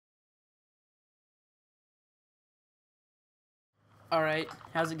Alright,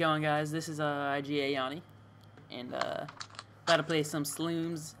 how's it going, guys? This is IGA Yanni, and about to play some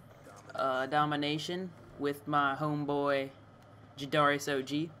Slooms Domination with my homeboy Jadarius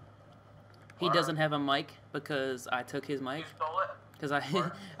OG. He doesn't have a mic because I took his mic. You stole it? Because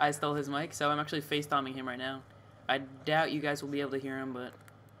I stole his mic, so I'm actually FaceTiming him right now. I doubt you guys will be able to hear him, but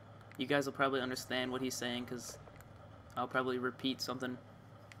you guys will probably understand what he's saying because I'll probably repeat something.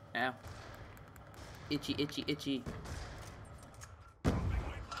 Ow. Itchy, itchy, itchy.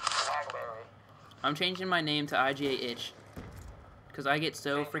 Blackberry. I'm changing my name to IGA Itch. Because I get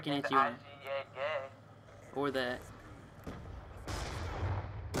so freaking itchy. IGA gay. Or that.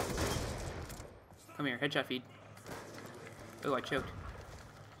 Come here, headshot feed. Oh, I choked.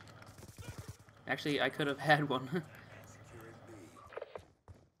 Actually, I could have had one.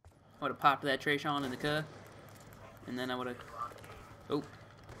 I would have popped that Trayshawn in the cuh. And then I would have... Oh.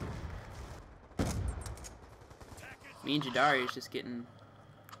 Me and Jadari is just getting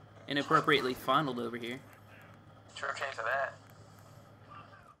inappropriately fondled over here. True case of that.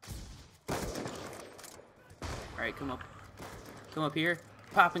 Alright, come up. Come up here.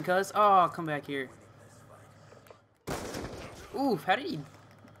 Poppin' cuz. Oh, come back here. Oof, how did he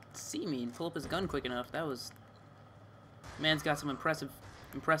see me and pull up his gun quick enough? That was... Man's got some impressive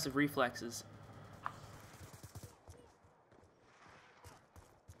reflexes.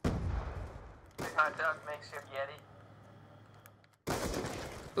 Hot dog makeshift Yeti.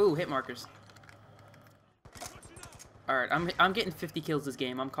 Ooh, hit markers. Alright, I'm getting 50 kills this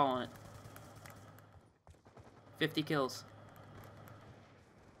game. I'm calling it. 50 kills.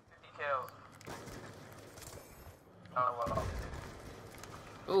 50 kills. Oh, well.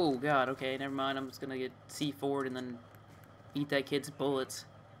 Oh, God, okay, never mind. I'm just gonna get C4'd and then eat that kid's bullets.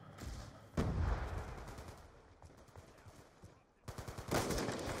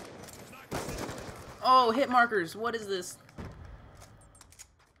 Oh, hit markers! What is this?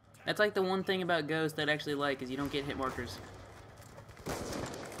 That's like the one thing about Ghost that I actually like, is you don't get hit markers.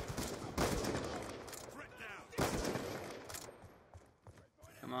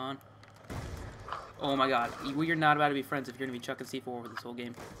 Come on. Oh my god. We're not about to be friends if you're going to be chucking C4 over this whole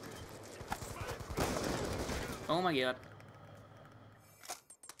game. Oh my god.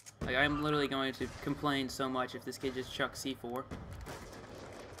 Like, I'm literally going to complain so much if this kid just chucks C4.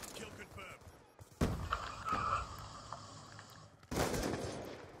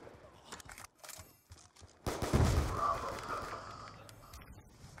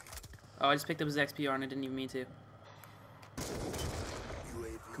 Oh, I just picked up his XPR and I didn't even mean to.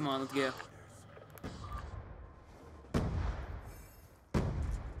 Come on, let's go.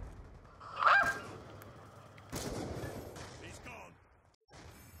 He's gone.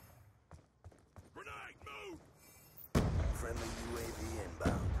 Grenade, move! Friendly UAV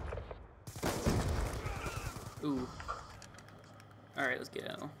inbound. Ooh. Alright, let's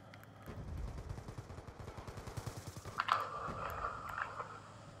go.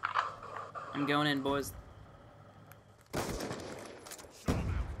 I'm going in, boys.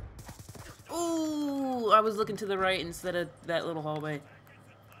 Ooh, I was looking to the right instead of that little hallway.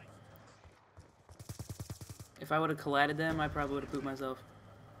 If I would have collided them, I probably would have pooped myself.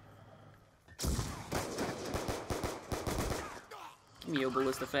 Give me your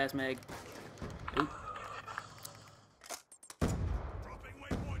ballista fast mag. Oop.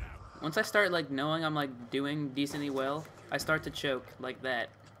 Once I start like knowing I'm like doing decently well, I start to choke like that.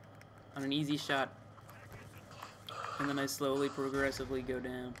 On an easy shot, and then I slowly, progressively go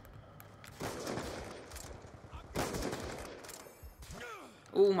down.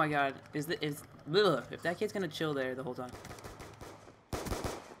 Oh my god, if that kid's gonna chill there the whole time,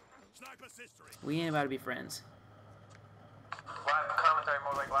 we ain't about to be friends. Live commentary,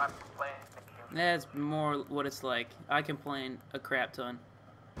 more like live playing. That's more what it's like. I complain a crap ton.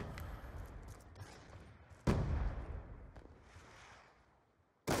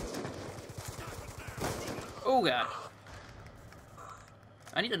 Oh god.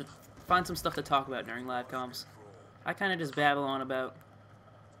 I need to find some stuff to talk about during live comms. I kind of just babble on about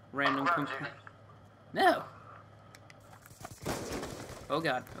random No! Oh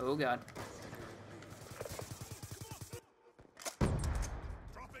god, oh god.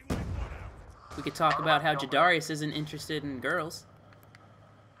 We could talk about how Jadarius isn't interested in girls.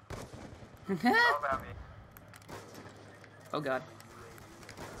 How about me? Oh god.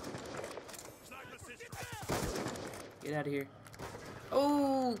 Get out of here.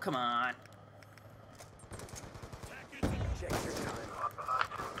 Oh, come on. Check your time.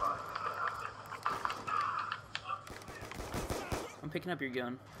 I'm picking up your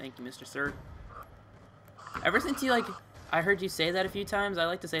gun. Thank you, Mr. Sir. Ever since you, like, I heard you say that a few times, I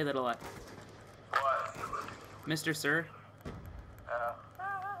like to say that a lot. What? Mr. Sir.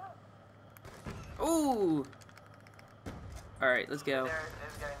 Ooh! Alright, let's go. There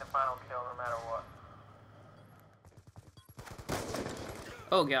is getting the final kill no matter what.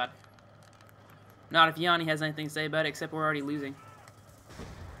 Oh god. Not if Yanni has anything to say about it, except we're already losing.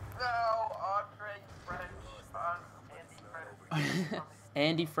 No, Andre French on Andy French.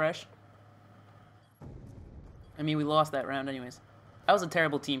 Andy Fresh. I mean, we lost that round anyways. I was a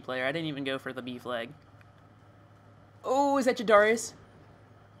terrible team player. I didn't even go for the B flag. Oh, is that Jadarius?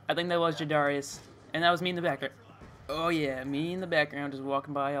 I think that was Jadarius. And that was me in the background. Oh yeah, me in the background just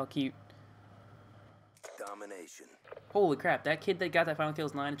walking by all cute. Domination. Holy crap, that kid that got that final kill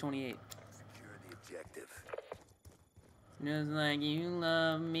is 9 to 28. Secure the objective. Just like you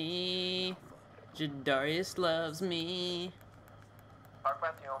love me, Jadarius loves me. Talk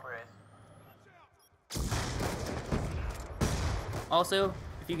about the hombres. Also,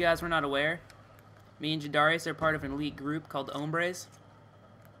 if you guys were not aware, me and Jadarius are part of an elite group called Hombres.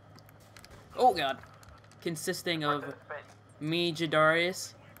 Oh god. Consisting of me,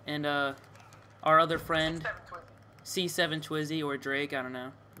 Jadarius, and our other friend, C7 Twizzy, or Drake, I don't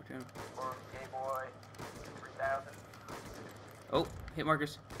know. Or Gay Boy 3000. Oh, hit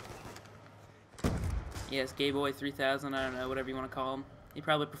markers. Yes, Gay Boy 3000, I don't know, whatever you want to call him. He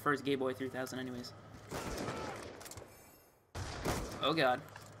probably prefers Gay Boy 3000 anyways. Oh god.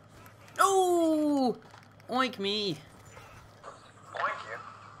 Oh! Oink me! Thank you.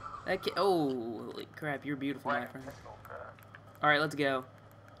 That kid, oh, holy crap, you're beautiful, my friend. Alright, let's go.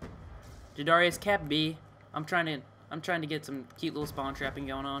 Jadarius, cap B. I'm trying to get some cute little spawn trapping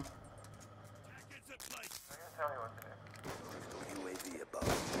going on. Tell me what to do. UAV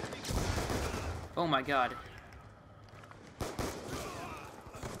above. Oh my god.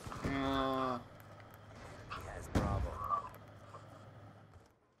 Oh. He has Bravo.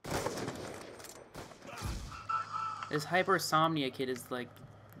 This Hypersomnia kid is like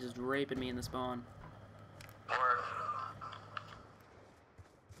just raping me in the spawn. Or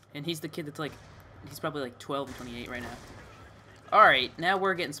And he's the kid that's like, he's probably like 12 and 28 right now. Alright, now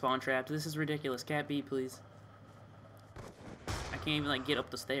we're getting spawn trapped. This is ridiculous. Cat B, please. I can't even like get up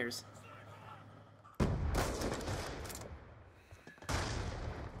the stairs.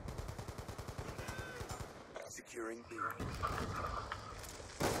 Securing B.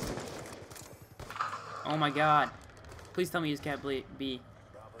 Oh my god. Please tell me he's Cat B.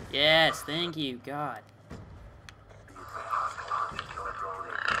 Yes, thank you, God.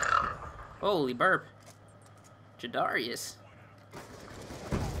 Holy burp. Jadarius.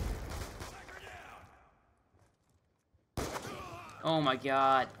 Oh my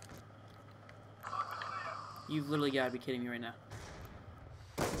god. You've literally got to be kidding me right now.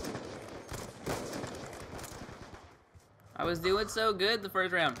 I was doing so good the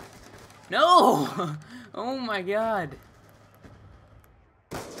first round. No! Oh my god.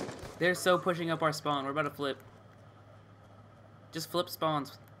 They're so pushing up our spawn. We're about to flip. Just flip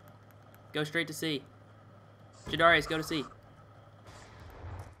spawns. Go straight to C. Jadarius, go to C.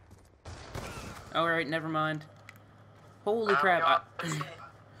 Alright, never mind. Holy crap.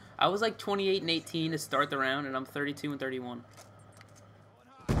 I was like 28 and 18 to start the round, and I'm 32 and 31.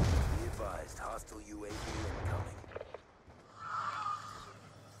 Be advised, hostile UAV incoming.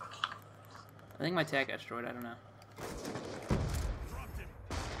 I think my tag got destroyed, I don't know.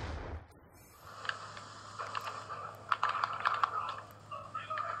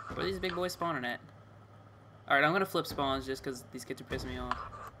 Where are these big boys spawning at? Alright, I'm gonna flip spawns just because these kids are pissing me off.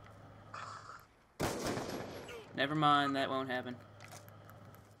 Never mind, that won't happen.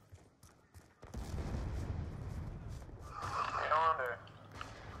 Yonder.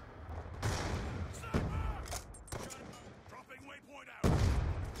 Dropping waypoint out.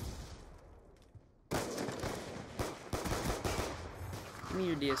 Give me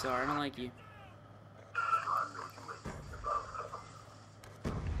your DSR, I don't like you.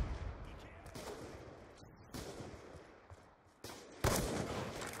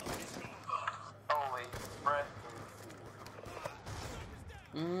 Holy friend.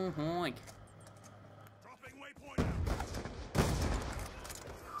 Hoink. Dropping waypoint out.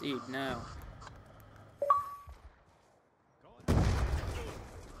 Dude, no.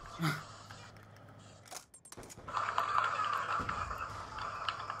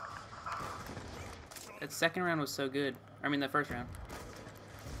 That second round was so good. I mean, that first round.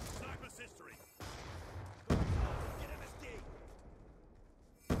 Sniper's history. Get MSD.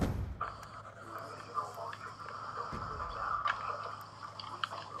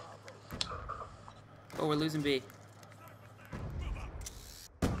 Oh, we're losing B.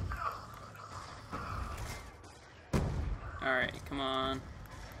 Alright, come on.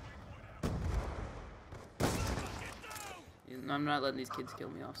 I'm not letting these kids kill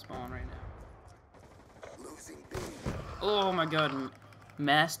me off spawn right now. Losing B. Oh my god.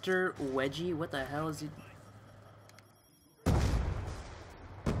 Master Wedgie? What the hell is he?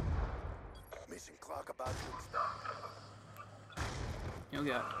 Mission clock about to expire. Oh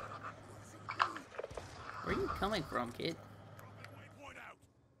god. Losing B. Where are you coming from, kid? Waypoint out.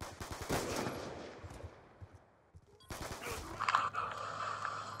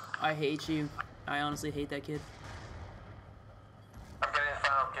 I hate you. I honestly hate that kid. I'm getting the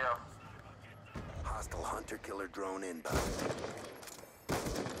final kill. Hostile hunter-killer drone inbound.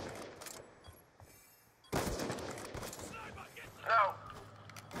 No!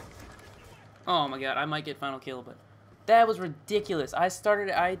 Oh my god, I might get final kill, but that was ridiculous. I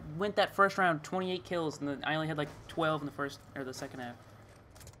went that first round 28 kills, and then I only had like 12 in the first or the second half.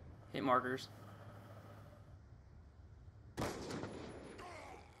 Hit markers.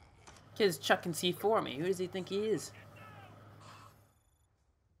 Kid's chucking C4 at me. Who does he think he is?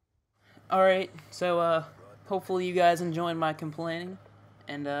 Alright, so hopefully you guys enjoyed my complaining,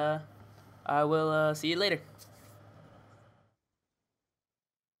 and I will see you later.